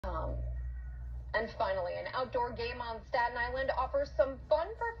And finally, an outdoor game on Staten Island offers some fun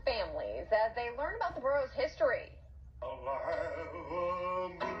for families as they learn about the borough's history.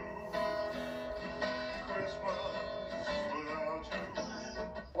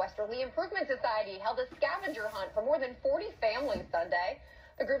 Westerleigh Improvement Society held a scavenger hunt for more than 40 families Sunday.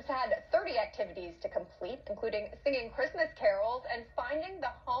 The groups had 30 activities to complete, including singing Christmas carols and finding the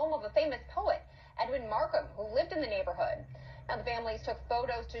home of a famous poet, Edwin Markham, who lived in the neighborhood. Now, the families took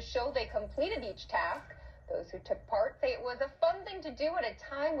photos to show they completed each task. Those who took part say it was a fun thing to do at a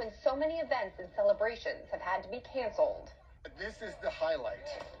time when so many events and celebrations have had to be canceled. This is the highlight.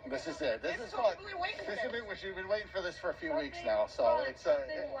 This is it. This is what we've been waiting for this for a few weeks now. So it's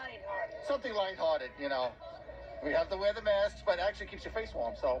something lighthearted, you know. We have to wear the masks, but it actually keeps your face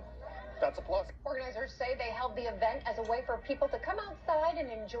warm, so that's a plus. Organizers say they held the event as a way for people to come outside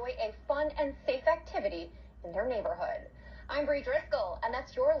and enjoy a fun and safe activity in their neighborhood. I'm Bree Driscoll, and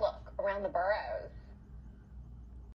that's your look around the boroughs.